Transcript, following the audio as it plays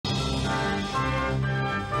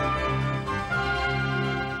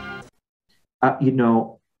you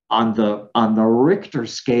know, on the Richter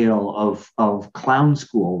scale of clown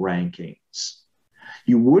school rankings,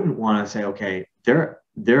 you wouldn't want to say, okay, they're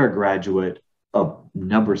a graduate of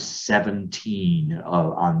number 17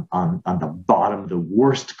 on the bottom of the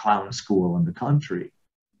worst clown school in the country.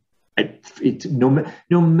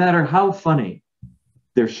 No matter how funny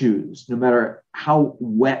their shoes, no matter how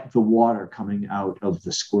wet the water coming out of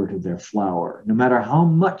the squirt of their flower, no matter how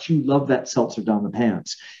much you love that seltzer down the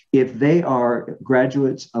pants, if they are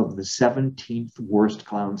graduates of the 17th worst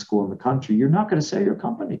clown school in the country, you're not going to sell your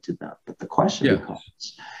company to them. But the question Yeah.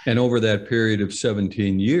 becomes, And over that period of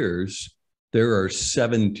 17 years, there are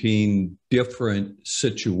 17 different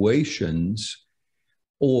situations,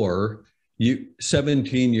 or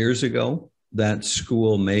 17 years ago, that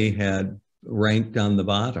school may had ranked on the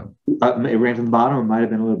bottom. It ranked on the bottom, or might have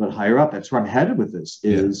been a little bit higher up. That's where I'm headed with this.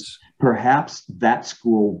 Is Yes. perhaps that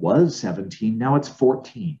school was 17, now it's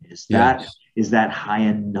 14. Yes. Is that high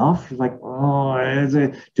enough? Like, oh,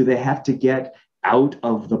 do they have to get out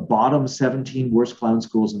of the bottom 17 worst clown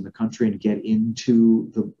schools in the country and get into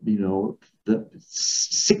the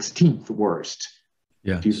 16th worst?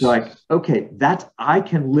 Do you feel Yes. like, okay, I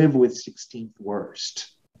can live with 16th worst?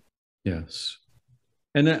 Yes.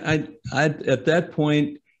 And I at that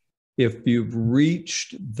point, if you've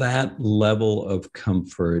reached that level of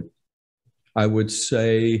comfort, I would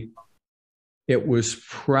say it was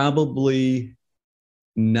probably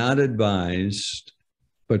not advised,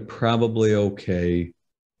 but probably okay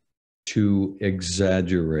to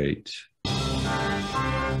exaggerate